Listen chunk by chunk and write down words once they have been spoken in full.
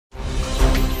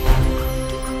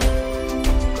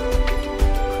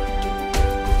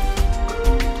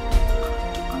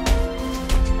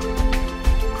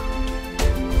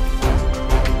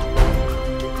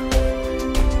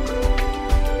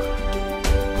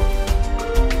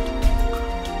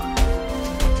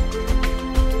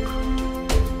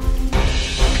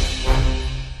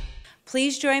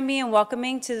Please join me in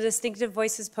welcoming to the Distinctive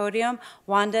Voices podium,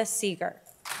 Wanda Seeger.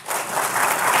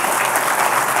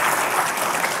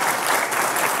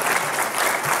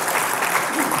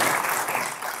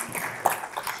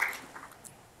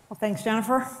 Well, thanks,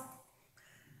 Jennifer.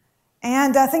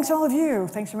 And thanks to all of you.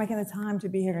 Thanks for making the time to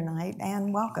be here tonight,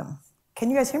 and welcome. Can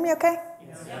you guys hear me okay?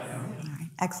 Yes. All right,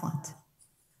 excellent.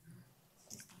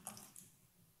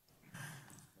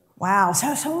 Wow, so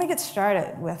let me get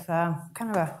started with kind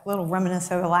of a little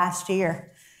reminiscence over last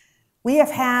year. We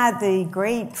have had the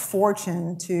great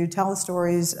fortune to tell the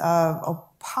stories of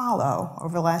Apollo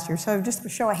over the last year. So just for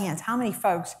show of hands, how many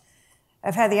folks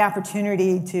have had the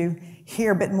opportunity to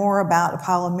hear a bit more about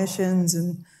Apollo missions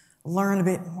and learn a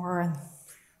bit more? And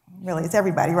really, it's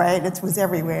everybody, right? It was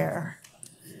everywhere.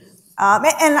 And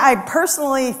I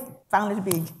personally found it to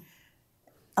be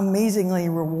amazingly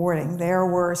rewarding. There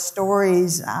were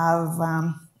stories of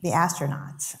the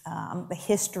astronauts, the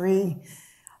history,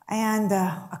 and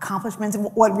accomplishments. And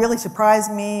what really surprised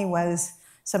me was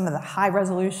some of the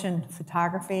high-resolution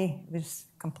photography. It was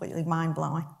completely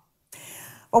mind-blowing.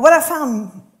 But what I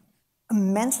found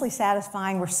immensely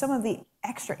satisfying were some of the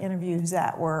extra interviews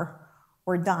that were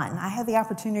done. I had the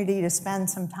opportunity to spend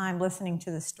some time listening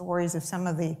to the stories of some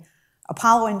of the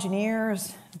Apollo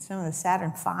engineers and some of the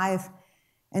Saturn V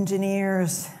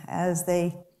engineers as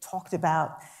they talked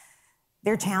about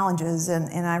their challenges,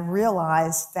 and I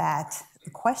realized that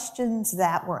the questions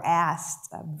that were asked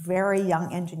of very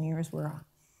young engineers were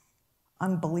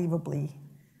unbelievably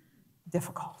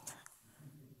difficult.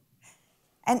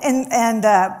 And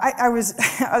I was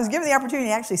given the opportunity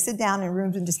to actually sit down in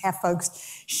rooms and just have folks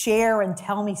share and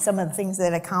tell me some of the things that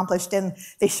they accomplished, and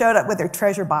they showed up with their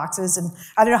treasure boxes. And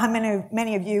I don't know how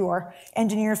many of you are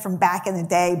engineers from back in the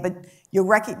day, but you'll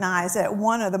recognize that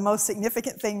one of the most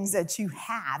significant things that you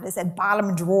have is that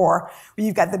bottom drawer where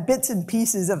you've got the bits and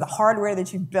pieces of the hardware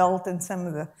that you've built and some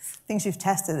of the things you've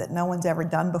tested that no one's ever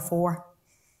done before.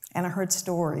 And I heard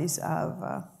stories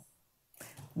of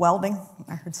welding.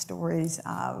 I heard stories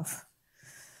of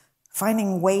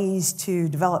finding ways to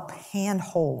develop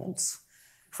handholds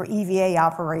for EVA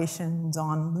operations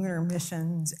on lunar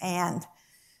missions. And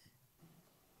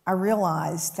I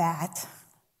realized that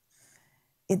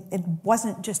it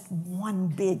wasn't just one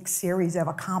big series of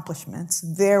accomplishments.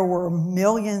 There were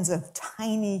millions of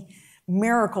tiny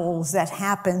miracles that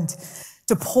happened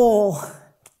to pull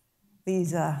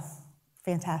these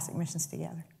fantastic missions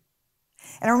together.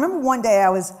 And I remember one day I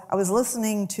was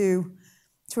listening to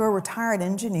a retired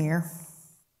engineer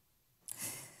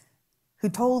who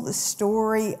told the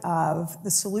story of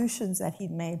the solutions that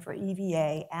he'd made for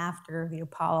EVA after the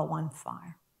Apollo 1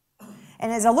 fire.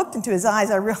 And as I looked into his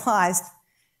eyes, I realized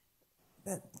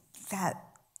that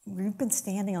we've been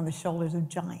standing on the shoulders of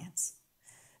giants.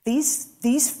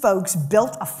 These folks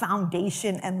built a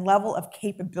foundation and level of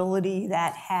capability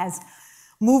that has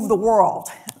moved the world.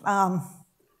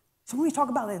 So when we talk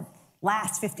about the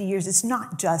last 50 years, it's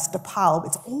not just Apollo.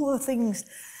 It's all the things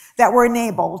that were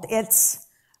enabled. It's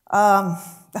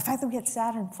the fact that we had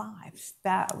Saturn V's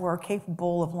that were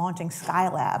capable of launching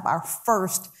Skylab, our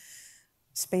first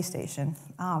space station.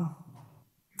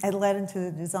 It led into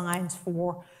the designs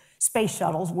for space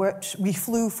shuttles, which we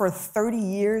flew for 30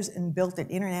 years and built an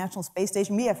International Space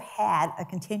Station. We have had a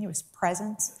continuous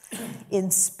presence in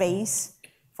space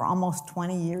for almost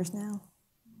 20 years now.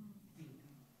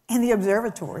 And the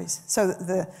observatories. So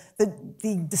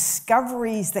the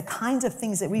discoveries, the kinds of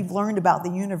things that we've learned about the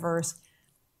universe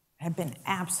have been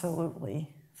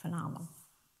absolutely phenomenal.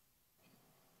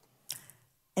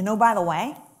 And oh, by the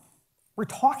way, we're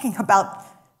talking about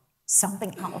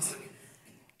something else.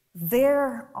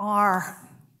 There are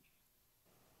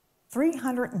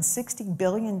 $360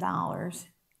 billion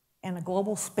in a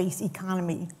global space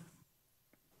economy.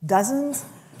 Dozens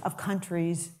of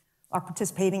countries are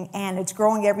participating, and it's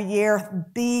growing every year.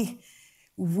 The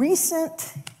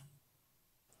recent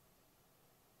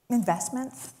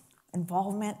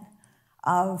involvement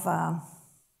of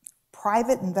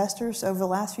private investors over the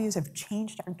last few years have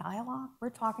changed our dialogue. We're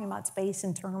talking about space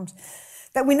in terms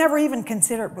that we never even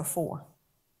considered before.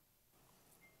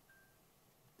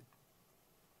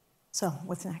 So,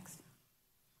 what's next?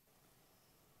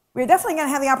 We're definitely going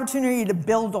to have the opportunity to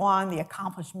build on the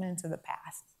accomplishments of the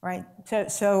past, right?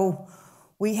 So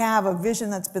we have a vision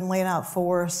that's been laid out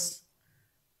for us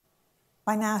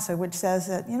by NASA, which says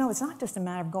that, it's not just a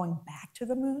matter of going back to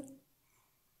the moon.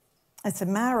 It's a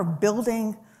matter of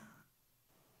building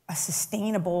a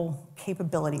sustainable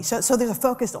capability. So there's a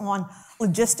focus on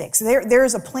logistics. There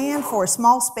is a plan for a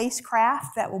small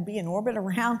spacecraft that will be in orbit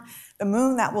around the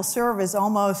moon that will serve as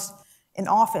almost an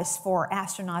office for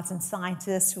astronauts and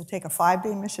scientists who will take a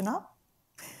 5-day mission up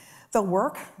They'll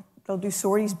work. They'll do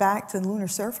sorties back to the lunar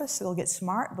surface. They'll get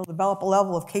smart. They'll develop a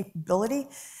level of capability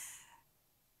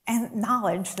and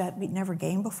knowledge that we'd never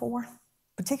gained before,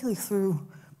 particularly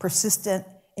through persistent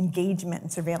engagement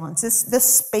and surveillance. This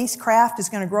spacecraft is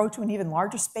going to grow to an even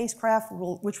larger spacecraft,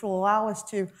 which will allow us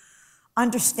to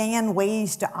understand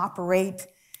ways to operate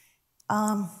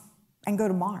and go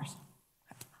to Mars,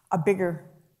 a bigger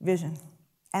vision.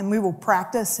 And we will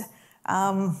practice.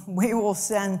 We will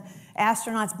send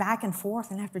astronauts back and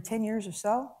forth, and after 10 years or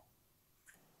so,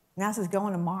 NASA's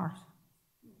going to Mars.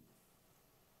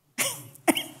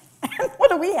 What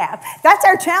do we have? That's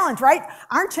our challenge, right?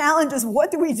 Our challenge is, what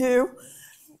do we do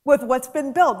with what's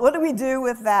been built? What do we do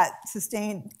with that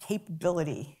sustained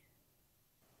capability?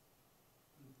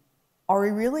 Are we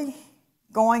really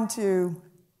going to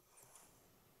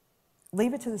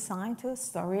leave it to the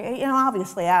scientists? Are we,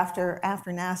 obviously after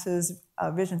NASA's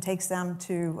vision takes them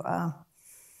to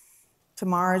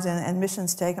Mars and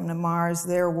missions take them to Mars,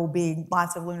 there will be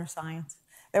lots of lunar science.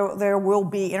 There will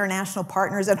be international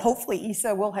partners, and hopefully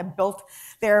ESA will have built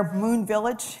their moon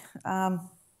village. But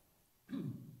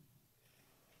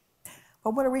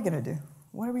what are we going to do?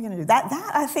 What are we going to do? That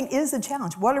I think is the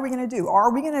challenge. What are we going to do?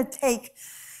 Are we going to take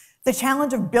the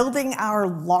challenge of building our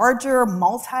larger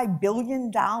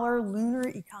multi-billion-dollar lunar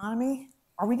economy?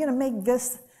 Are we going to make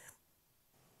this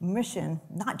mission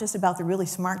not just about the really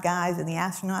smart guys and the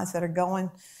astronauts that are going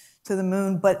to the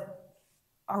moon, but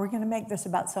are we going to make this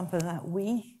about something that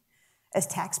we as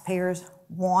taxpayers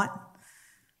want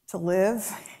to live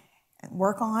and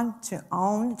work on, to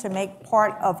own, to make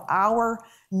part of our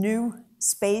new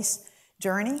space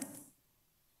journey?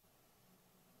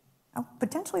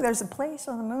 Potentially there's a place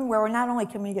on the moon where not only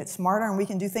can we get smarter and we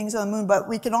can do things on the moon, but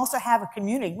we can also have a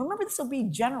community. Remember, this will be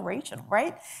generational,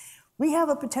 right? We have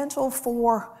a potential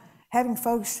for having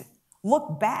folks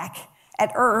look back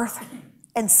at Earth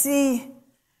and see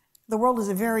the world is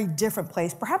a very different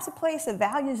place, perhaps a place that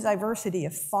values diversity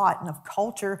of thought and of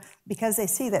culture because they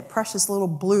see that precious little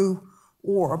blue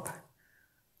orb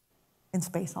in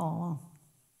space all alone.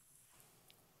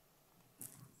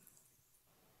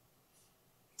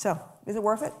 So, is it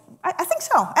worth it? I think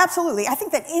so, absolutely. I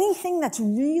think that anything that's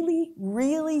really,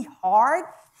 really hard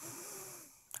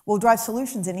will drive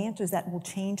solutions and answers that will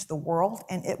change the world,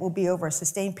 and it will be over a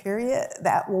sustained period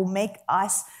that will make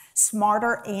us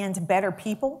smarter and better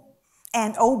people.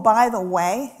 And oh, by the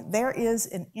way, there is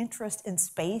an interest in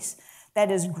space that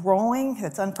is growing,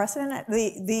 that's unprecedented.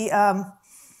 The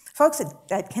folks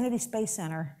at Kennedy Space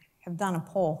Center have done a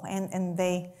poll, and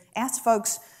they asked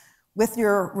folks, with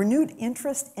your renewed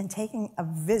interest in taking a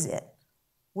visit,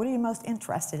 what are you most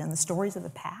interested in, the stories of the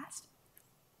past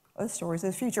or the stories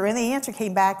of the future? And the answer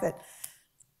came back that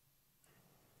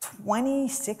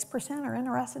 26% are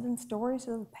interested in stories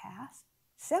of the past.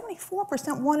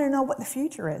 74% want to know what the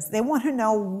future is. They want to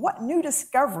know what new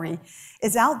discovery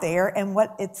is out there and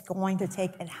what it's going to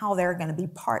take and how they're going to be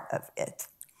part of it.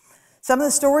 Some of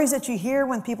the stories that you hear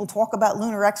when people talk about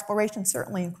lunar exploration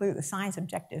certainly include the science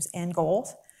objectives and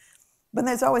goals. But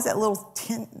there's always that little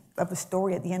tint of a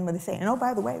story at the end where they say, and oh,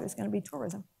 by the way, there's going to be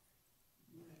tourism.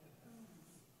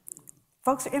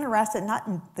 Folks are interested not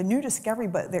in the new discovery,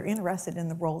 but they're interested in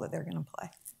the role that they're going to play.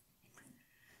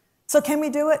 So can we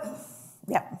do it?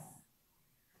 Yep.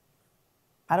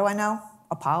 How do I know?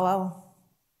 Apollo.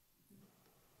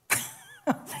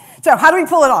 So how do we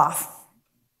pull it off?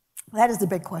 That is the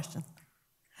big question.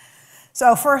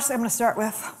 So first, I'm going to start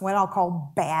with what I'll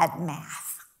call bad math.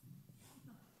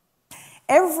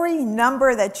 Every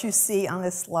number that you see on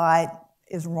this slide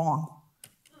is wrong.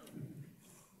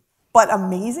 But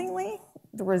amazingly,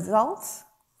 the results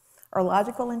are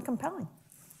logical and compelling.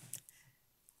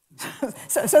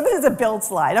 So this is a build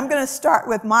slide. I'm going to start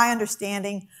with my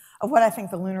understanding of what I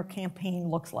think the lunar campaign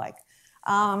looks like.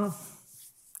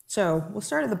 So we'll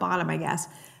start at the bottom, I guess.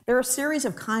 There are a series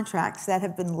of contracts that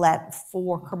have been let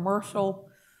for commercial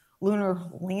lunar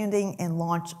landing and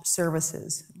launch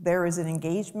services. There is an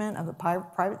engagement of the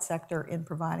private sector in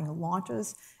providing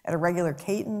launches at a regular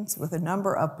cadence with a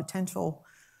number of potential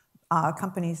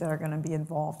companies that are going to be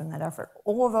involved in that effort.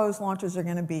 All of those launches are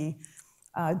going to be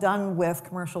done with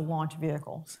commercial launch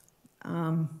vehicles.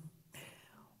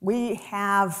 We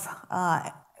have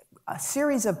a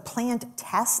series of planned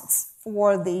tests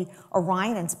for the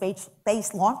Orion and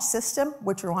Space Launch System,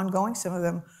 which are ongoing. Some of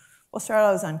them will start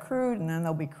out as uncrewed, and then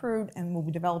they'll be crewed, and we'll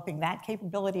be developing that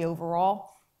capability overall.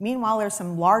 Meanwhile, there's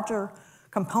some larger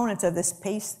components of this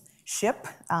spaceship,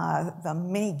 the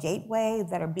mini gateway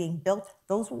that are being built.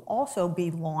 Those will also be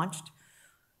launched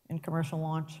in commercial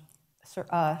launch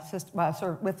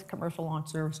with commercial launch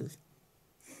services.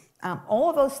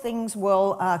 All of those things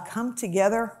will come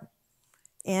together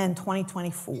in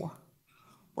 2024,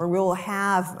 where we will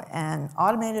have an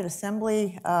automated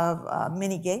assembly of a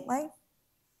mini gateway.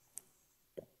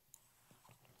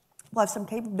 We'll have some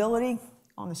capability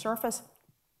on the surface.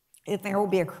 There will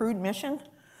be a crewed mission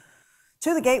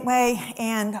to the gateway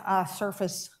and a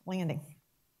surface landing.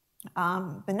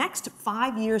 The next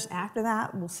 5 years after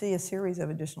that, we'll see a series of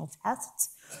additional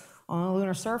tests on the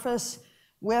lunar surface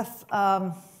with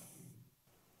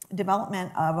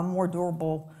development of a more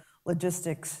durable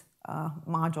logistics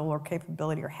module or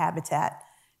capability or habitat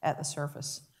at the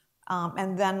surface.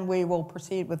 And then we will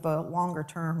proceed with the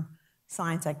longer-term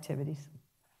science activities.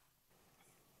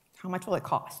 How much will it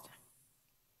cost?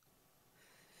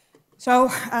 So,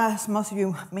 as most of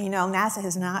you may know, NASA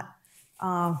has not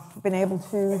been able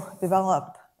to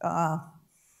develop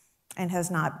and has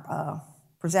not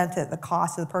presented the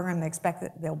cost of the program. They expect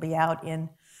that they'll be out in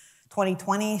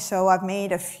 2020. So I've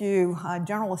made a few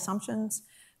general assumptions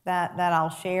that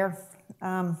I'll share,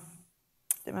 and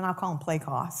I'll call them play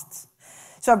costs.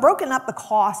 So I've broken up the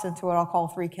costs into what I'll call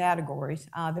 3 categories.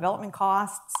 Development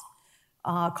costs,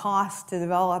 costs to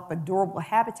develop a durable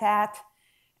habitat,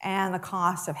 and the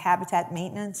cost of habitat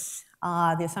maintenance.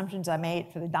 The assumptions I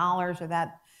made for the dollars are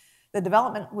that the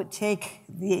development would take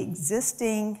the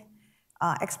existing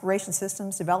exploration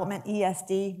systems development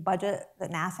ESD budget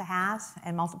that NASA has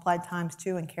and multiply it times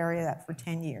 2 and carry that for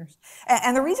 10 years.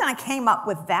 And the reason I came up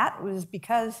with that was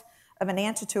because of an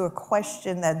answer to a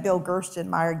question that Bill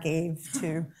Gerstenmaier gave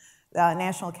to the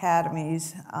National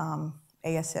Academy's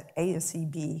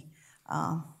ASCB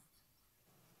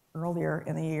earlier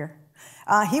in the year.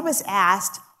 He was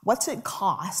asked, what's it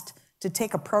cost to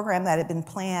take a program that had been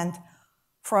planned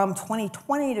from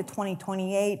 2020 to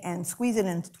 2028 and squeeze it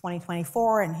into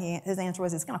 2024? And his answer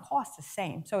was, it's going to cost the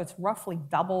same. So it's roughly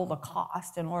double the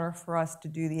cost in order for us to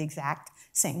do the exact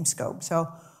same scope. So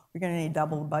we're going to need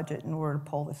double the budget in order to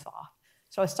pull this off.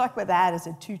 So I stuck with that as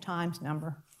a 2 times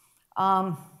number.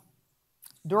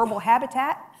 Durable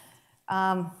habitat.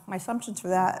 My assumptions for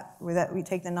that were that we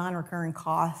take the non-recurring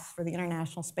costs for the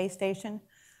International Space Station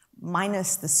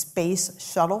minus the space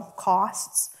shuttle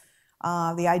costs.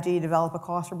 The IG developer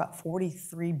costs were about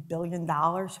 $43 billion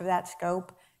for that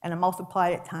scope, and I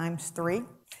multiplied it times 3.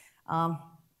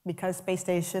 Because Space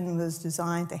Station was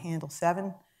designed to handle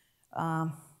 7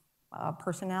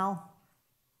 personnel.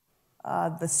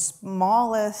 The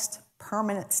smallest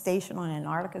permanent station on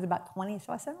Antarctica is about 20,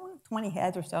 so I said, well, 20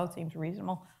 heads or so seems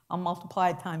reasonable. I'll multiply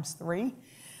it times 3.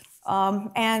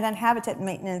 And then habitat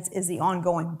maintenance is the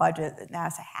ongoing budget that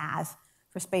NASA has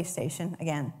for Space Station,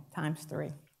 again, times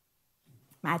 3.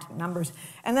 Magic numbers.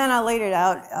 And then I laid it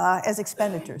out as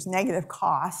expenditures, negative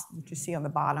costs, which you see on the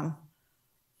bottom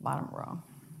row.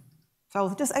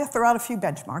 So just I throw out a few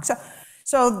benchmarks.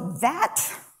 So that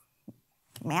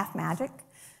math magic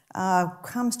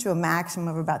comes to a maximum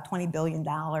of about $20 billion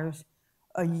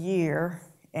a year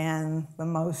in the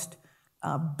most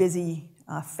busy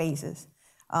phases.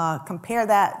 Compare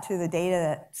that to the data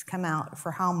that's come out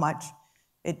for how much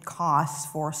it costs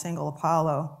for a single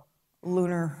Apollo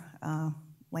lunar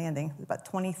landing. It's about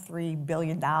 $23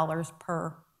 billion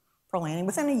per landing.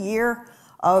 Within a year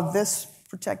of this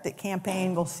projected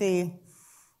campaign, we'll see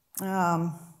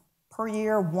per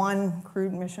year 1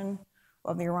 crewed mission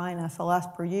of the Orion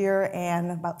SLS per year and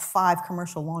about 5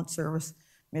 commercial launch service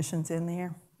missions in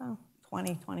there.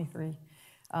 $23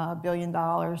 billion.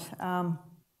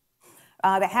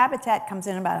 The habitat comes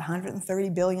in about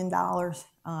 $130 billion.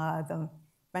 The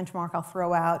benchmark I'll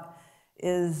throw out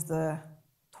is the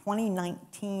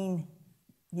 2019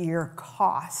 year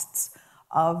costs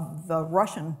of the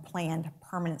Russian planned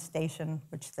permanent station,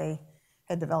 which they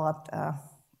had developed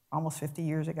almost 50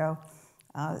 years ago,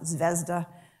 Zvezda,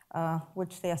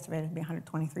 which they estimated to be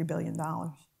 $123 billion.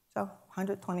 So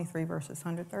 123 versus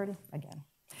 130, again.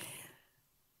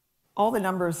 All the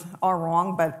numbers are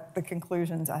wrong, but the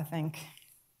conclusions, I think,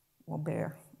 will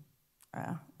bear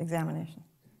examination.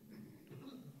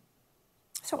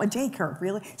 So a J-curve,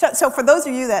 really? So for those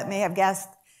of you that may have guessed,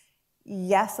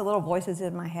 yes, the little voices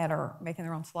in my head are making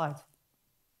their own slides.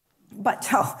 But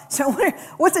so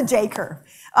what's a J-curve?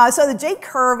 So the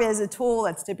J-curve is a tool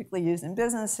that's typically used in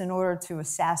business in order to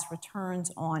assess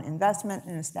returns on investment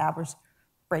and establish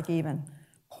break-even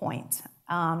point.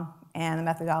 And the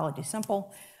methodology is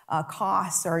simple.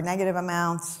 Costs are negative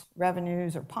amounts,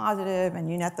 revenues are positive,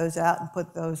 and you net those out and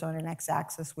put those on an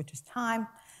x-axis, which is time.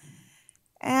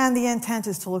 And the intent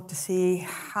is to look to see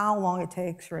how long it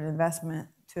takes for an investment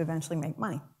to eventually make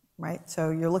money, right?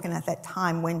 So you're looking at that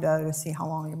time window to see how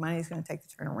long your money is going to take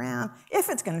to turn around, if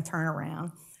it's going to turn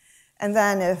around. And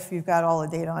then if you've got all the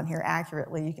data on here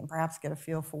accurately, you can perhaps get a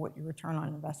feel for what your return on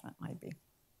investment might be.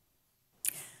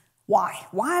 Why?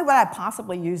 Why would I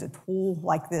possibly use a tool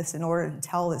like this in order to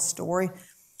tell this story?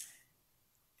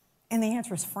 And the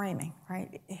answer is framing,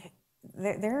 right?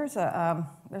 There's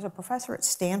a professor at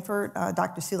Stanford,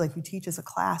 Dr. Seelig, who teaches a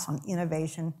class on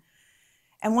innovation.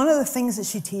 And one of the things that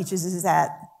she teaches is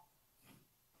that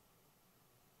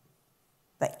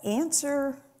the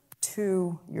answer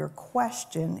to your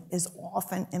question is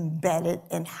often embedded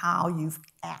in how you've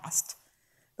asked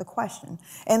the question.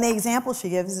 And the example she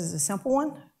gives is a simple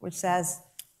one, which says,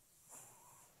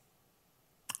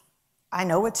 I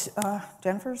know it's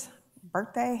Jennifer's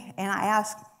birthday, and I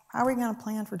ask, how are we going to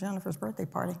plan for Jennifer's birthday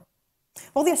party?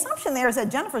 Well, the assumption there is that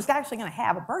Jennifer's actually going to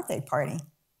have a birthday party.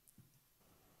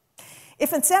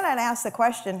 If instead I'd ask the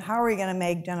question, how are we going to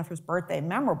make Jennifer's birthday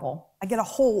memorable, I get a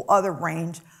whole other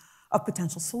range of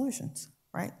potential solutions,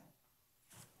 right?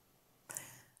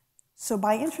 So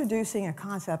by introducing a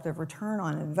concept of return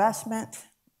on investment,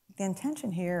 the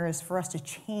intention here is for us to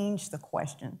change the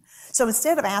question. So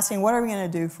instead of asking, what are we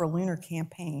going to do for a lunar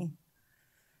campaign,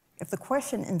 if the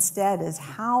question instead is,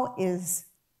 how is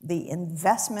the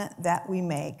investment that we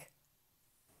make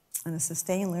in a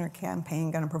sustained lunar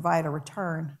campaign going to provide a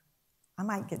return, I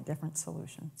might get different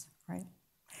solutions, right?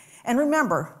 And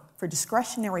remember, for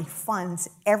discretionary funds,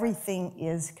 everything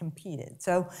is competed.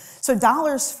 So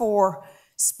dollars for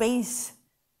space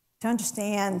to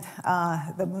understand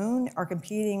the moon are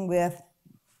competing with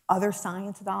other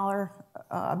science dollar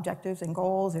objectives and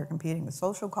goals. They're competing with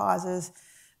social causes.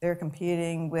 They're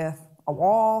competing with a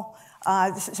wall.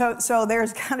 So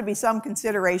there's got to be some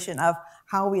consideration of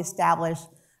how we establish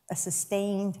a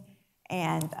sustained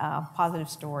and positive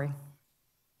story.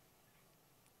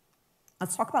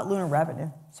 Let's talk about lunar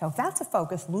revenue. So if that's a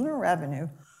focus, lunar revenue,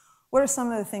 what are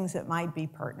some of the things that might be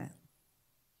pertinent?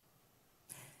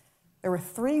 There were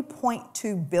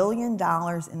 $3.2 billion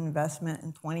in investment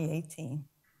in 2018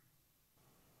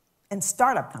 in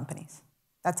startup companies.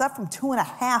 That's up from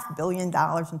 $2.5 billion in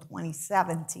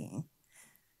 2017.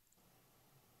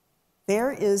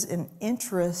 There is an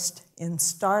interest in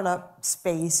startup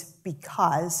space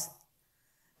because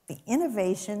the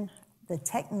innovation, the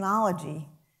technology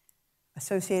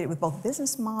associated with both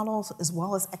business models as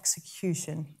well as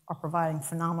execution are providing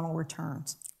phenomenal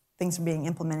returns. Things are being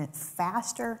implemented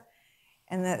faster,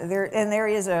 and there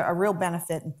is a real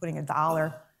benefit in putting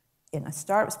 $1 in a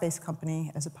startup space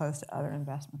company as opposed to other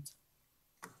investments.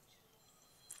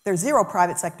 There's 0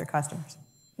 private sector customers.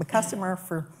 The customer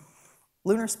for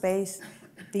lunar space,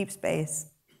 deep space,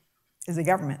 is the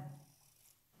government.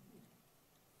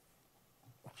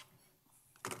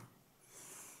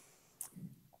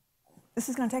 This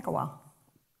is going to take a while.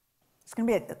 It's going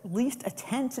to be at least a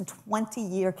 10 to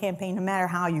 20-year campaign, no matter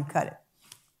how you cut it.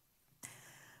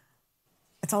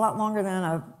 It's a lot longer than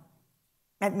an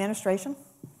administration.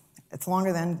 It's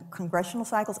longer than congressional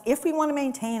cycles. If we want to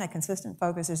maintain a consistent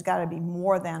focus, there's got to be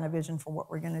more than a vision for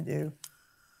what we're going to do.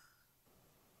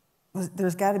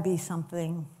 There's got to be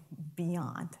something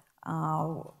beyond.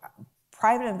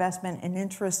 Private investment in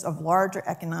interests of larger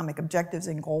economic objectives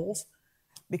and goals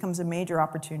becomes a major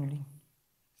opportunity.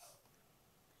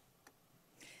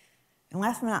 And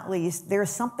last but not least, there is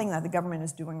something that the government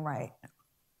is doing right.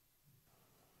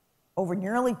 Over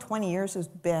nearly 20 years, there's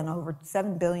been over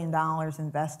 $7 billion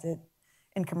invested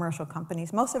in commercial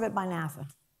companies, most of it by NASA.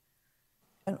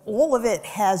 And all of it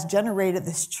has generated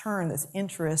this churn, this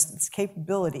interest, this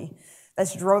capability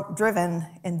that's driven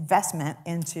investment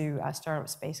into startup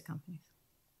space companies.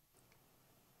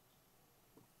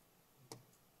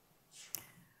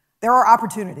 There are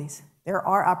opportunities. There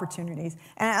are opportunities.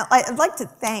 And I'd like to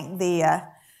thank the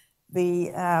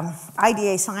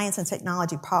IDA Science and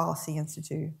Technology Policy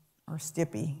Institute, or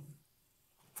STIPI,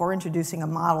 for introducing a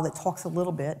model that talks a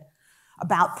little bit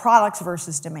about products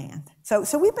versus demand.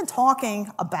 So we've been talking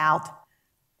about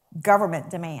government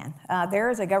demand.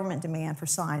 There is a government demand for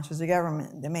science. There's a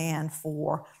government demand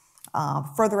for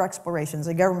further explorations,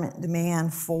 a government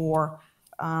demand for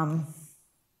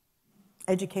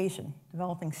education,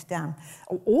 developing STEM.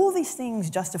 All of these things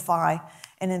justify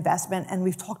an investment, and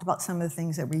we've talked about some of the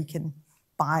things that we can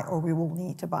buy or we will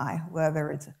need to buy, whether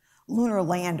it's lunar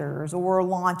landers or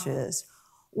launches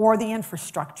or the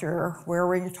infrastructure where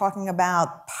we're talking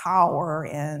about power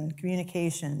and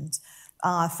communications,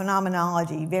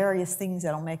 phenomenology, various things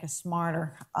that'll make us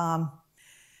smarter.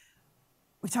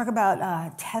 We talk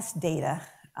about test data.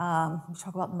 We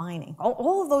talk about mining.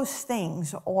 All of those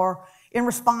things are in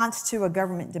response to a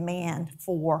government demand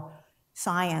for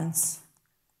science,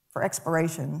 for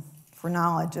exploration, for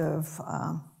knowledge of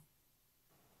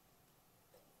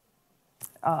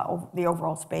the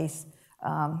overall space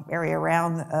area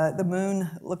around the moon,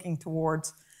 looking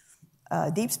towards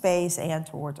deep space and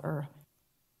towards Earth.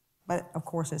 But of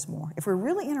course, there's more. If we're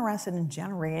really interested in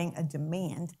generating a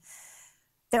demand,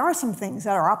 there are some things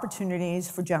that are opportunities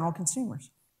for general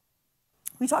consumers.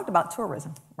 We talked about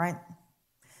tourism, right?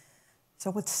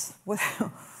 So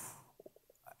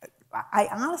I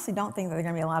honestly don't think that there are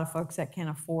going to be a lot of folks that can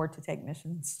afford to take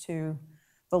missions to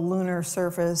the lunar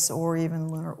surface or even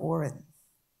lunar orbit.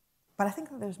 But I think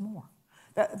that there's more.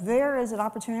 That there is an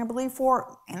opportunity, I believe,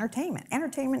 for entertainment.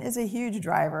 Entertainment is a huge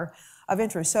driver of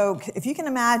interest. So if you can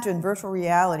imagine virtual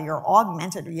reality or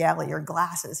augmented reality or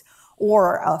glasses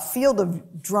or a field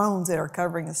of drones that are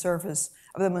covering the surface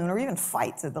of the moon or even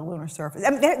fights at the lunar surface,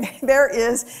 I mean, there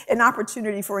is an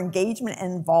opportunity for engagement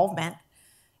and involvement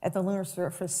at the lunar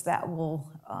surface that will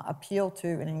appeal to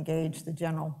and engage the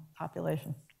general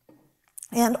population.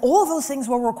 And all of those things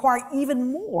will require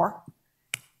even more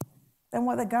than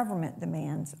what the government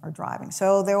demands are driving.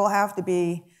 So there will have to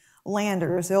be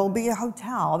landers, there will be a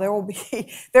hotel, there will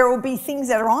be things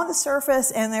that are on the surface,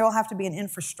 and there will have to be an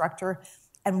infrastructure.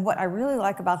 And what I really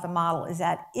like about the model is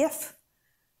that if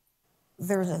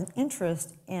there's an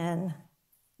interest in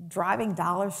driving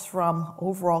dollars from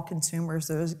overall consumers,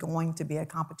 there's going to be a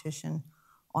competition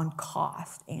on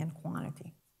cost and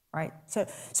quantity, right?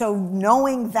 So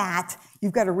knowing that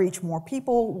you've got to reach more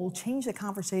people will change the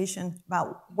conversation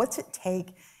about what's it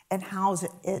take and how's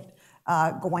it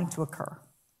going to occur.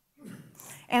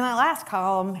 And my last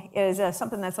column is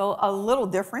something that's a little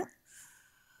different,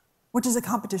 which is a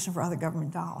competition for other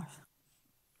government dollars.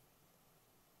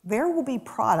 There will be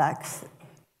products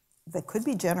that could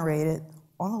be generated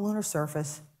on the lunar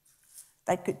surface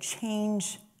that could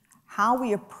change how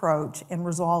we approach and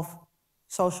resolve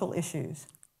social issues.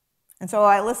 And so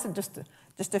I listed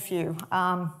just a few.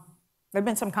 There have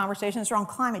been some conversations around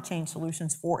climate change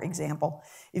solutions, for example.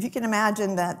 If you can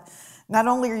imagine that not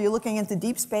only are you looking into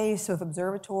deep space with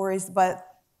observatories, but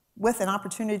with an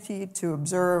opportunity to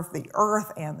observe the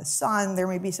Earth and the sun, there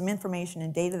may be some information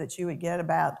and data that you would get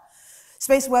about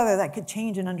space weather that could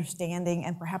change an understanding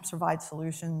and perhaps provide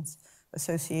solutions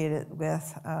associated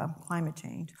with climate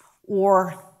change.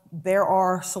 Or there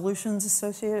are solutions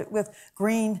associated with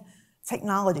green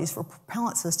technologies for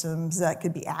propellant systems that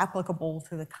could be applicable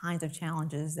to the kinds of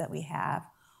challenges that we have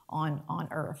on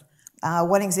Earth.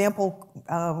 One example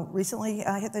recently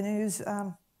hit the news,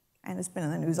 and it's been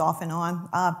in the news off and on,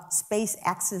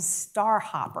 SpaceX's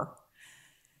Starhopper.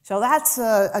 So that's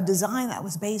a design that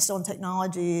was based on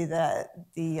technology that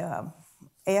the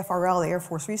AFRL, the Air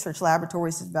Force Research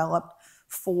Laboratories, developed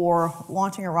for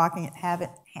launching a rocket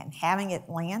and having it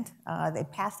land. They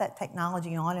passed that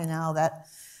technology on, and now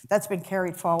that's been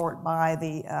carried forward by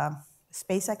the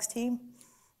SpaceX team.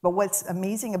 But what's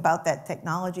amazing about that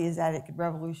technology is that it could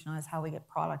revolutionize how we get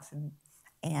products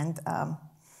and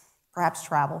perhaps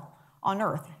travel on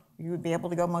Earth. You would be able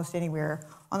to go most anywhere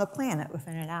on the planet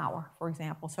within an hour, for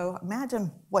example. So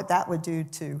imagine what that would do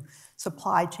to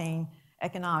supply chain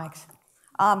economics.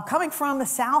 Coming from the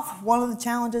south, one of the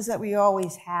challenges that we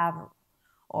always have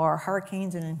are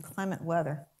hurricanes and inclement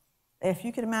weather. If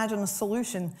you could imagine a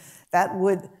solution that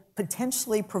would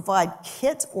potentially provide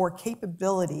kits or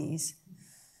capabilities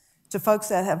to folks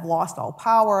that have lost all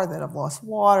power, that have lost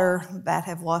water, that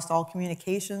have lost all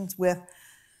communications with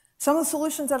some of the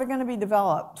solutions that are going to be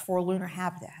developed for lunar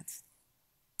habitats.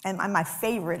 And my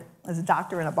favorite is a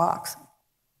doctor in a box.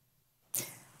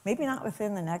 Maybe not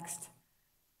within the next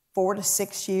 4 to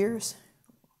 6 years.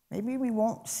 Maybe we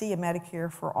won't see a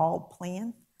Medicare for All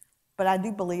plan, but I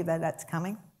do believe that that's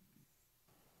coming.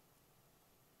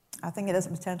 I think it has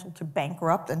the potential to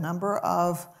bankrupt a number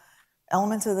of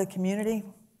elements of the community.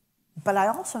 But I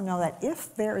also know that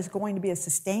if there is going to be a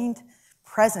sustained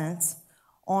presence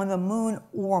on the moon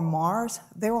or Mars,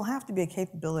 there will have to be a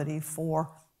capability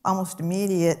for almost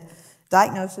immediate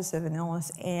diagnosis of an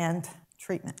illness and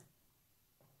treatment.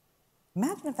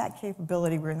 Imagine if that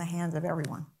capability were in the hands of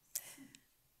everyone.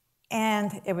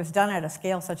 And it was done at a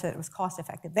scale such that it was cost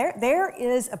effective. There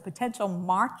is a potential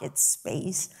market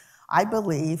space, I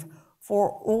believe, for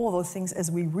all of those things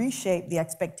as we reshape the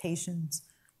expectations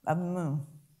of the moon.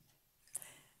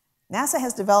 NASA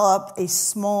has developed a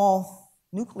small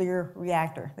nuclear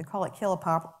reactor. They call it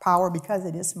kilopower because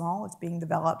it is small. It's being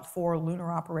developed for lunar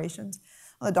operations.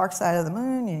 On the dark side of the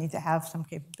moon, you need to have some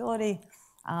capability.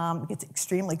 It gets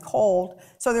extremely cold.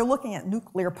 So they're looking at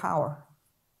nuclear power.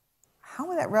 How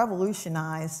would that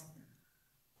revolutionize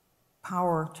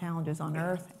power challenges on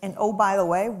Earth? And oh, by the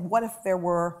way, what if there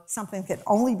were something that could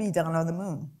only be done on the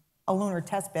moon? A lunar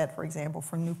test bed, for example,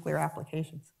 for nuclear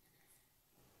applications.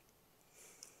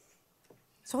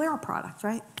 So there are products,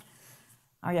 right?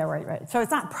 Oh, yeah, right. So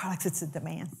it's not products, it's a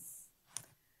demand.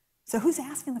 So who's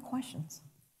asking the questions?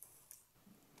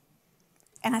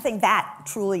 And I think that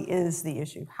truly is the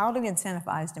issue. How do we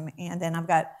incentivize demand? And I've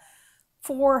got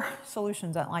 4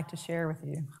 solutions I'd like to share with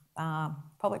you.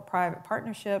 Public-private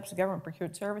partnerships,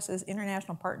 government-procured services,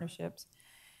 international partnerships,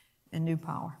 and new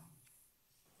power.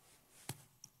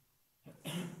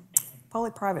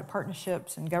 Public-private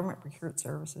partnerships and government-procured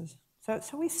services.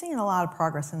 So we've seen a lot of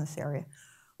progress in this area.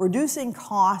 Reducing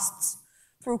costs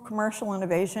through commercial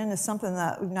innovation is something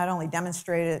that we've not only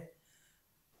demonstrated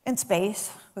in space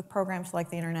with programs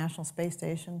like the International Space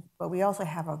Station, but we also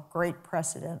have a great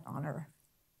precedent on Earth,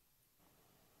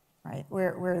 right?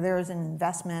 Where there is an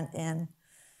investment in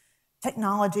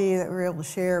technology that we're able to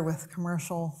share with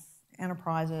commercial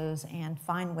enterprises and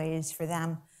find ways for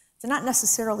them to not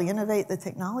necessarily innovate the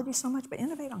technology so much, but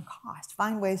innovate on cost,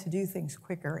 find ways to do things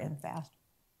quicker and faster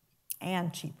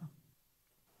and cheaper.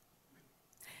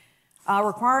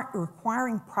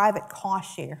 Requiring private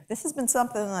cost share. This has been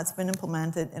something that's been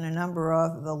implemented in a number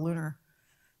of the lunar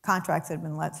contracts that have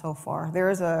been let so far. There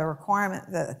is a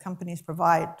requirement that the companies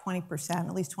provide 20%,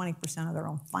 at least 20% of their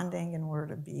own funding in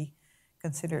order to be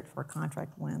considered for a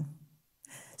contract win.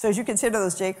 So as you consider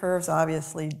those J-curves,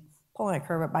 obviously pulling a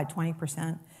curve up by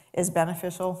 20% is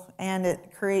beneficial, and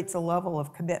it creates a level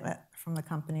of commitment from the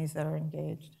companies that are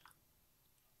engaged.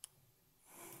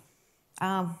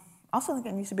 Also think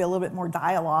there needs to be a little bit more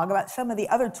dialogue about some of the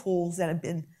other tools that have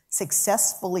been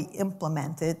successfully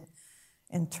implemented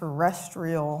in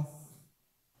terrestrial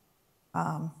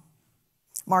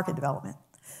market development.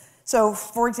 So,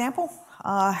 for example,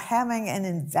 having an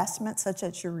investment such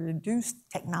that you reduce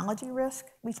technology risk,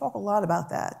 we talk a lot about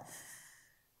that.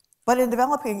 But in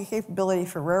developing a capability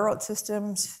for railroad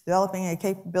systems, developing a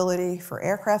capability for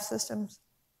aircraft systems,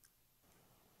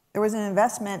 there was an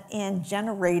investment in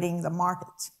generating the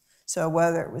markets. So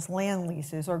whether it was land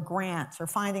leases or grants or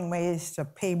finding ways to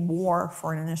pay more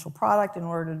for an initial product in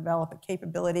order to develop a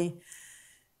capability,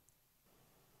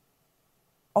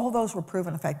 all those were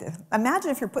proven effective. Imagine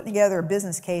if you're putting together a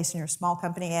business case in your small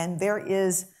company and there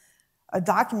is a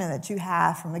document that you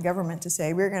have from the government to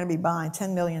say, we're going to be buying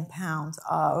 10 million pounds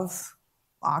of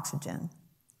oxygen,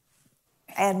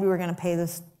 and we were going to pay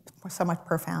this so much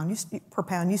per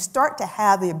pound. You start to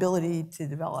have the ability to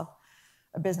develop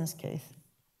a business case.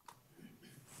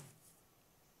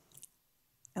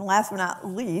 And last but not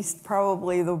least,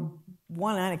 probably the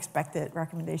one unexpected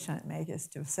recommendation I'd make is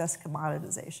to assess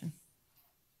commoditization.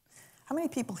 How many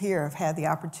people here have had the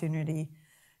opportunity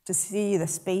to see the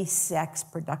SpaceX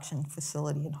production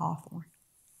facility in Hawthorne?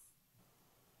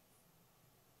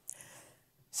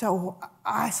 So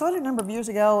I saw it a number of years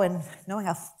ago, and knowing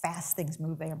how fast things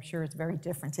move there, I'm sure it's very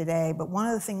different today. But one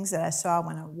of the things that I saw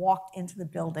when I walked into the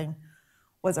building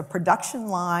was a production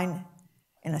line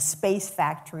in a space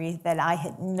factory that I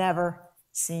had never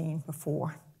seen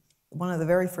before. One of the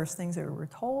very first things that we were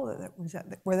told was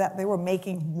that they were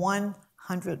making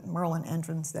 100 Merlin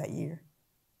engines that year.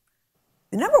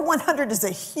 The number 100 is a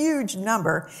huge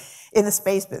number in the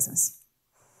space business.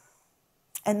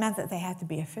 And meant that they had to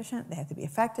be efficient, they had to be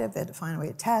effective, they had to find a way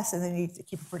to test, and they needed to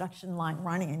keep a production line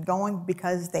running and going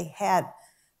because they had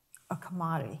a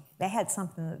commodity. They had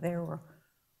something that they were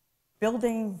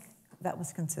building that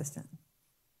was consistent.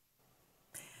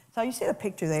 So you see the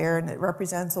picture there, and it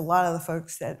represents a lot of the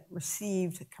folks that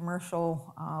received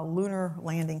commercial lunar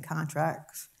landing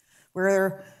contracts where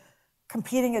they're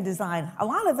competing a design. A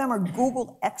lot of them are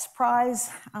Google X Prize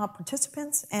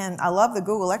participants, and I love the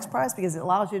Google X Prize because it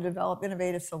allows you to develop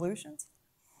innovative solutions.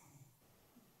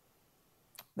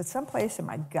 But someplace in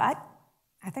my gut,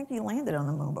 I think you landed on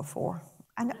the moon before.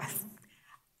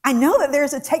 I know that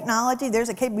there's a technology,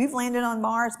 we've landed on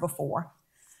Mars before.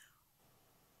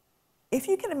 If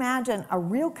you can imagine a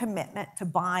real commitment to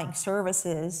buying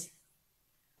services,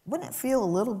 wouldn't it feel a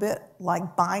little bit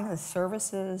like buying the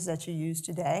services that you use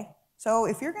today? So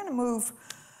if you're going to move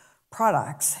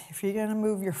products, if you're going to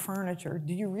move your furniture,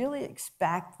 do you really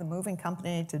expect the moving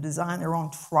company to design their own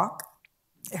truck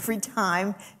every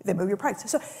time they move your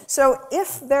products? So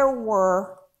if there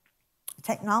were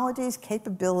technologies,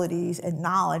 capabilities, and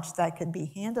knowledge that could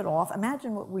be handed off,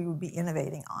 imagine what we would be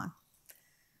innovating on.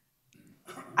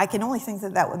 I can only think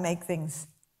that that would make things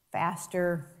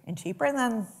faster and cheaper, and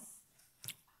then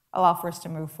allow for us to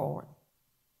move forward.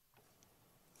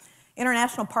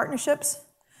 International partnerships,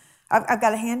 I've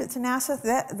got to hand it to NASA.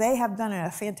 They have done a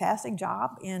fantastic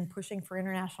job in pushing for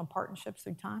international partnerships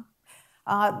through time.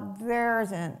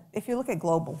 If you look at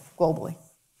globally,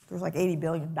 there's like $80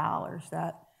 billion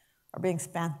that are being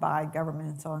spent by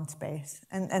governments on space.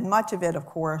 And much of it, of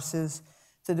course, is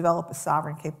to develop a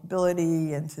sovereign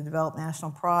capability and to develop national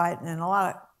pride. And a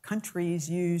lot of countries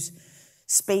use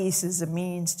space is a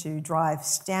means to drive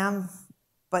STEM,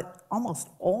 but almost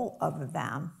all of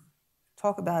them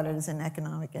talk about it as an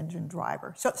economic engine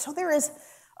driver. So there is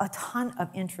a ton of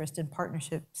interest in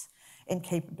partnerships and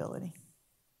capability.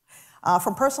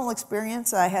 From personal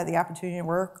experience, I had the opportunity to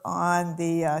work on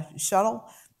the shuttle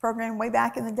program way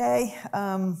back in the day,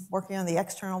 working on the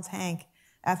external tank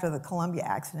after the Columbia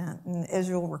accident. And as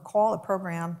you'll recall,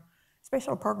 the space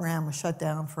shuttle program was shut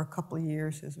down for a couple of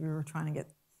years as we were trying to get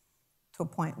to a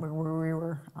point where we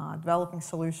were developing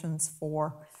solutions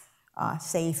for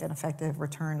safe and effective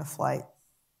return to flight.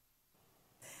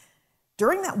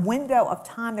 During that window of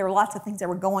time, there were lots of things that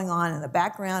were going on in the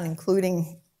background,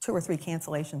 including 2 or 3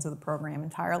 cancellations of the program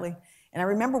entirely. And I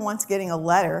remember once getting a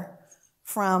letter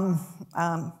from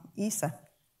ESA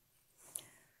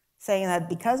saying that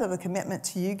because of the commitment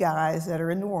to you guys that are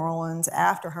in New Orleans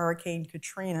after Hurricane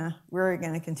Katrina, we're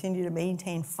going to continue to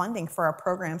maintain funding for our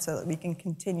program so that we can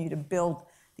continue to build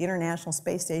the International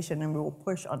Space Station, and we will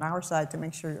push on our side to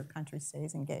make sure your country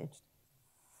stays engaged.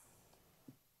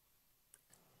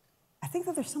 I think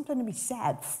that there's something to be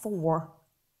said for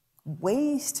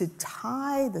ways to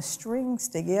tie the strings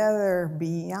together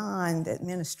beyond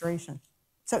administration.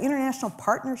 So international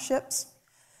partnerships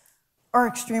are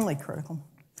extremely critical.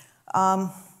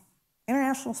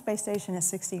 International Space Station has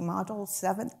 60 modules.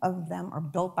 7 of them are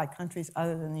built by countries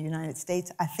other than the United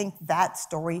States. I think that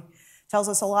story tells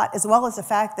us a lot, as well as the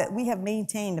fact that we have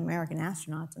maintained American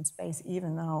astronauts in space,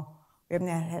 even though we haven't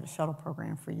had a shuttle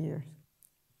program for years.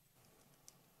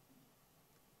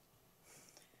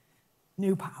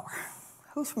 New power.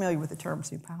 Who's familiar with the term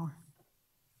new power?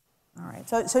 All right,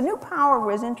 so new power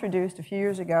was introduced a few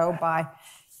years ago by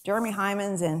Jeremy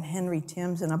Hymans and Henry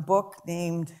Timms in a book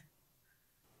named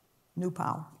New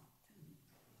Power.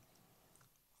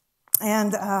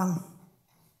 And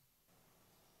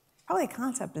probably the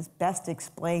concept is best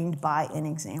explained by an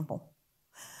example.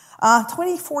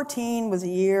 2014 was a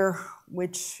year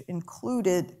which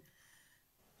included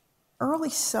early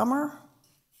summer.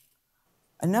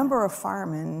 A number of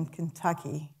firemen in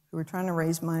Kentucky who were trying to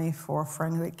raise money for a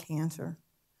friend who had cancer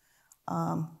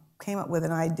came up with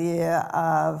an idea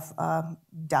of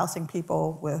dousing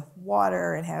people with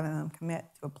water and having them commit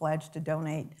to a pledge to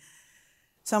donate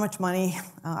so much money.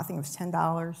 I think it was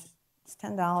 $10. It's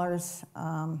 $10,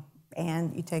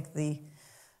 and you take the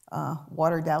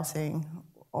water dousing,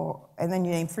 and then you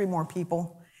name 3 more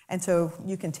people, and so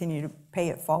you continue to pay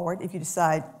it forward. If you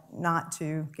decide not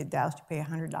to get doused, you pay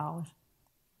 $100.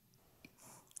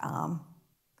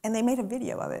 And they made a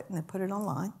video of it, and they put it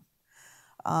online.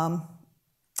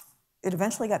 It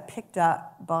eventually got picked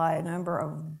up by a number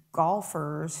of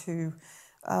golfers who,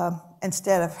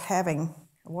 instead of having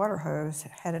a water hose,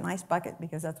 had an ice bucket,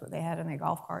 because that's what they had in their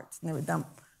golf carts, and they would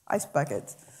dump ice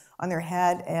buckets on their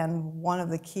head, and one of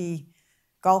the key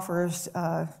golfers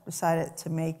decided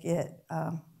to make it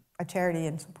a charity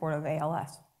in support of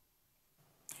ALS.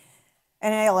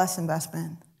 An ALS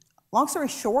investment. Long story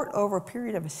short, over a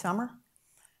period of a summer,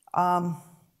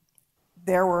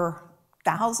 there were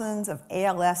thousands of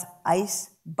ALS ice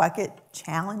bucket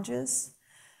challenges.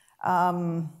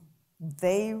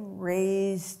 They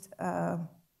raised, say,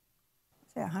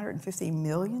 $150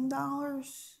 million,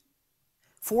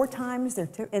 4 times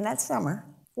in that summer,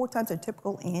 4 times their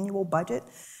typical annual budget.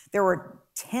 There were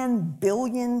 10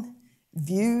 billion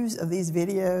views of these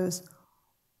videos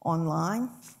online.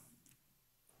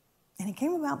 And it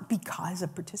came about because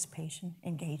of participation,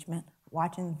 engagement,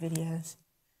 watching the videos,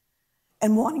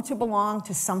 and wanting to belong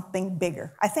to something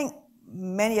bigger. I think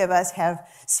many of us have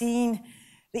seen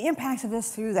the impacts of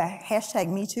this through the hashtag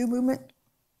 #MeToo movement,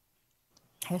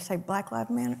 hashtag Black Lives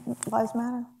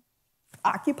Matter,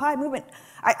 Occupy movement.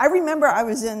 I remember I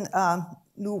was in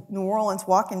New Orleans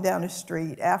walking down the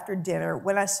street after dinner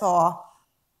when I saw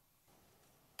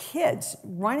kids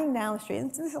running down the street, and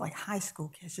these are like high school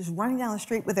kids, just running down the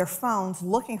street with their phones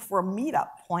looking for a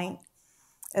meetup point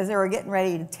as they were getting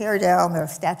ready to tear down the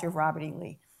statue of Robert E.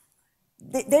 Lee.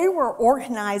 They were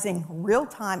organizing real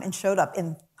time and showed up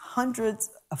in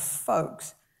hundreds of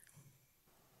folks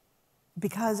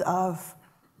because of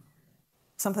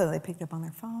something that they picked up on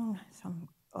their phone, some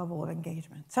level of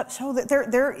engagement. So that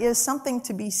there is something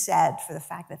to be said for the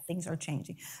fact that things are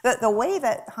changing. The way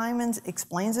that Hymans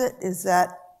explains it is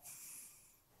that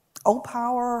old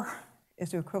power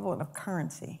is the equivalent of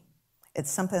currency.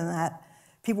 It's something that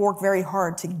people work very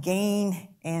hard to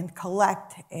gain and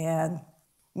collect and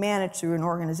manage through an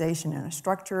organization and a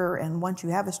structure, and once you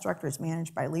have a structure, it's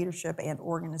managed by leadership and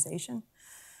organization.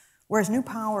 Whereas new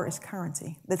power is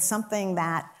currency. That's something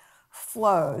that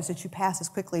flows, that you pass as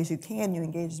quickly as you can, you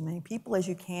engage as many people as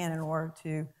you can in order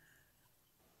to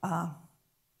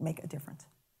make a difference.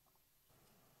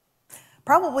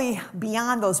 Probably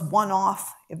beyond those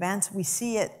one-off events, we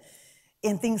see it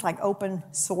in things like open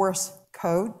source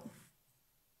code,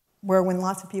 where when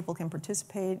lots of people can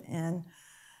participate in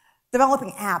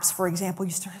developing apps, for example,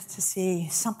 you start to see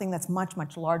something that's much,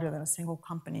 much larger than a single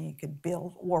company could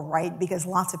build or write because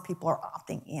lots of people are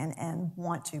opting in and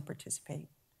want to participate.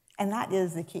 And that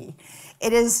is the key.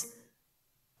 It is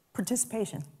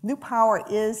participation. New Power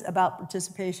is about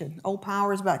participation. Old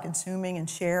Power is about consuming and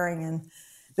sharing and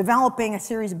developing a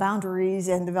series of boundaries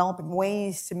and developing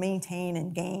ways to maintain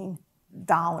and gain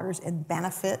dollars and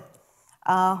benefit.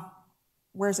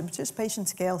 Whereas the participation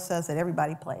scale says that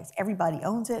everybody plays. Everybody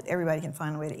owns it. Everybody can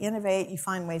find a way to innovate. You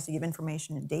find ways to give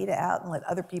information and data out and let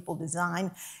other people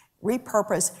design,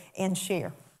 repurpose, and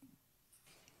share.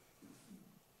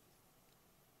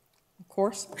 Of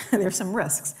course, there's some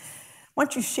risks.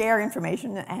 Once you share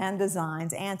information and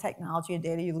designs and technology and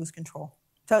data, you lose control.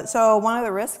 So one of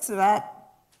the risks of that,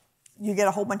 you get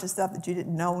a whole bunch of stuff that you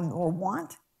didn't know nor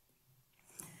want.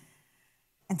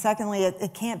 And secondly,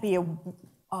 it can't be a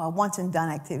once and done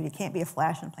activity. It can't be a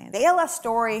flash and plan. The ALS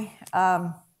story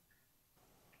probably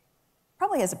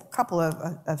has a couple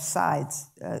of sides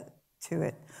to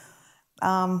it.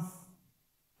 I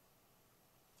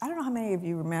don't know how many of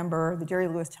you remember the Jerry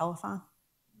Lewis Telethon,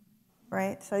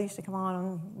 right? So it used to come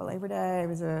on Labor Day. It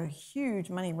was a huge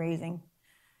money-raising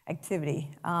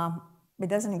activity. It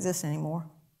doesn't exist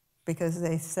anymore because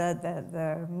they said that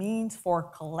the means for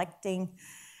collecting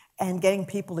and getting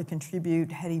people to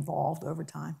contribute had evolved over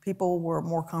time. People were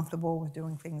more comfortable with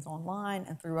doing things online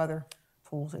and through other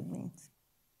tools and means.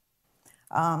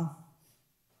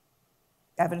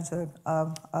 Evidence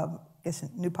of I guess,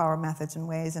 New Power methods and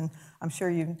ways, and I'm sure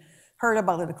you've heard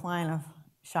about the decline of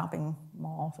shopping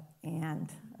malls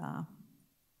and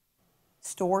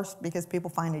stores because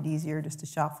people find it easier just to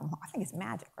shop from home. I think it's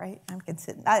magic, right?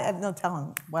 I have no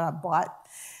telling what I bought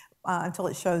until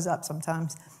it shows up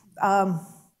sometimes.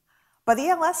 But the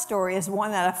ALS story is one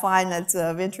that I find that's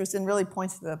of interest and really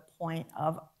points to the point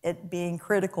of it being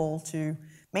critical to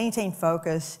maintain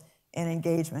focus and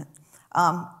engagement.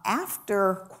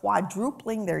 After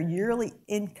quadrupling their yearly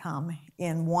income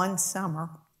in one summer,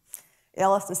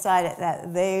 ALS decided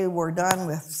that they were done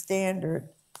with standard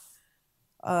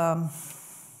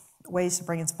ways to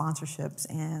bring in sponsorships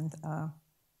and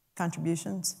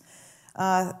contributions.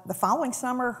 The following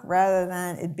summer, rather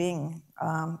than it being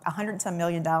 $100 and some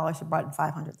million, it brought in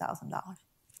 $500,000.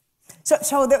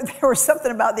 So there was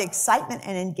something about the excitement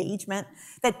and engagement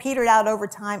that petered out over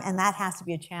time, and that has to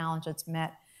be a challenge that's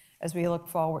met as we look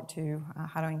forward to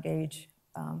how to engage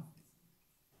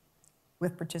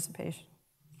with participation.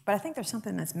 But I think there's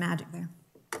something that's magic there.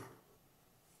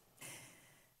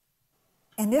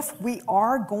 And if we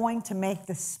are going to make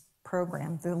this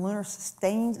program, the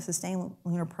Sustained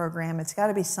Lunar Program, it's got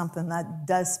to be something that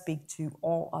does speak to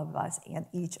all of us and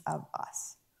each of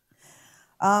us.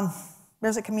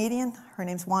 There's a comedian, her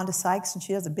name's Wanda Sykes, and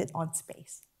she does a bit on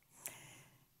space.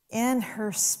 In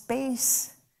her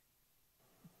space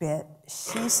bit,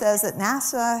 she says that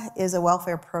NASA is a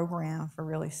welfare program for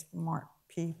really smart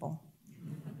people.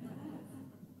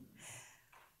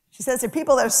 She says they're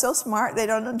people that are so smart they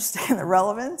don't understand the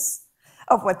relevance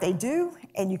of what they do,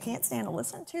 and you can't stand to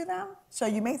listen to them, so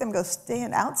you make them go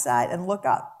stand outside and look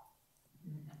up.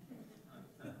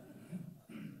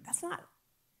 That's not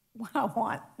what I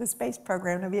want the space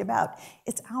program to be about.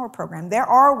 It's our program. There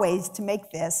are ways to make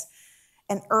this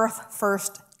an Earth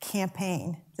First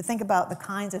campaign, to think about the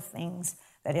kinds of things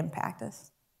that impact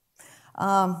us.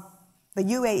 The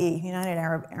UAE, United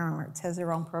Arab Emirates, has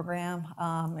their own program.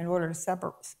 In order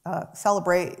to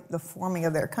celebrate the forming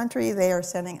of their country, they are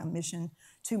sending a mission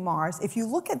to Mars. If you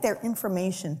look at their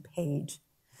information page,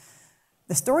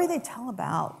 the story they tell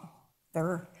about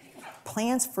their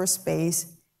plans for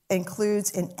space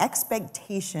includes an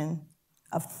expectation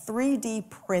of 3D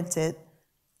printed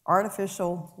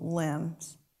artificial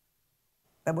limbs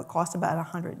that would cost about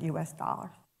 $100 US.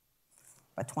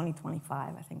 By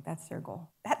 2025, I think that's their goal.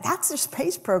 That's their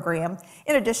space program,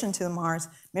 in addition to the Mars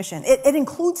mission. It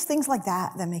includes things like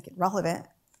that make it relevant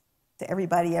to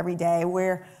everybody every day,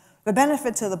 where the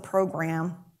benefits of the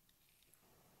program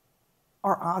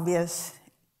are obvious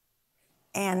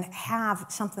and have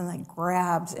something that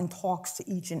grabs and talks to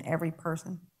each and every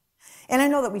person. And I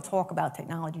know that we talk about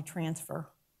technology transfer,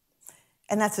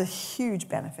 and that's a huge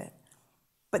benefit.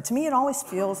 But to me, it always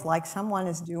feels like someone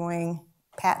is doing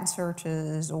patent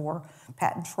searches or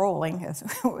patent trolling, as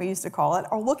we used to call it,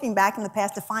 or looking back in the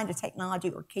past to find a technology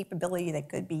or capability that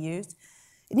could be used.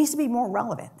 It needs to be more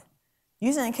relevant.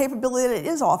 Using a capability that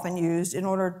is often used in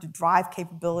order to drive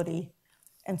capability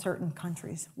in certain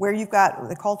countries, where you've got what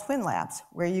they call twin labs,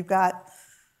 where you've got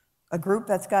a group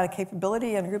that's got a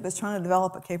capability and a group that's trying to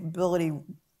develop a capability,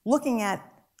 looking at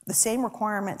the same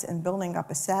requirements and building up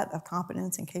a set of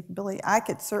competence and capability. I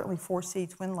could certainly foresee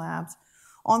twin labs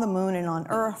on the moon and on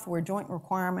Earth where joint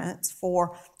requirements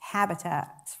for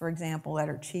habitats, for example, that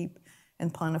are cheap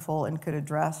and plentiful and could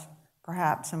address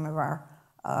perhaps some of our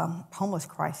homeless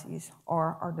crises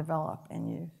are developed and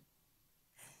used.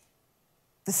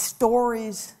 The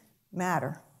stories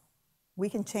matter. We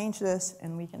can change this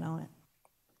and we can own it.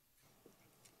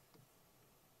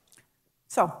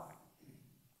 So,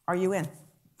 are you in?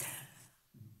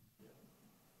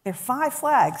 There are 5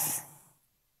 flags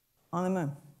on the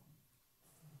moon.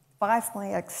 5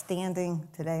 flags standing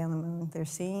today on the moon. They're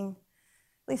seen,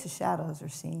 at least the shadows are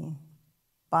seen,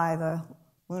 by the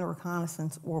Lunar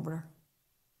Reconnaissance Orbiter.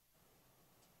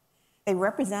 They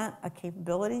represent a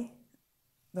capability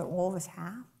that all of us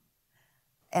have.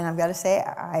 And I've got to say,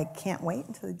 I can't wait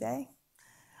until the day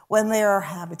when there are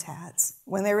habitats,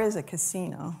 when there is a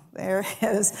casino,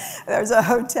 there's a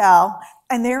hotel,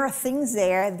 and there are things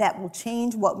there that will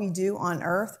change what we do on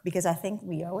Earth, because I think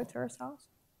we owe it to ourselves.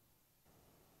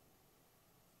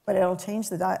 But it'll change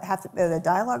the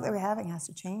dialogue that we're having has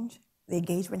to change, the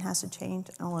engagement has to change,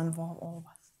 and it'll involve all of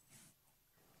us.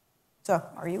 So,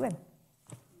 are you in?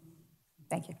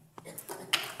 Thank you.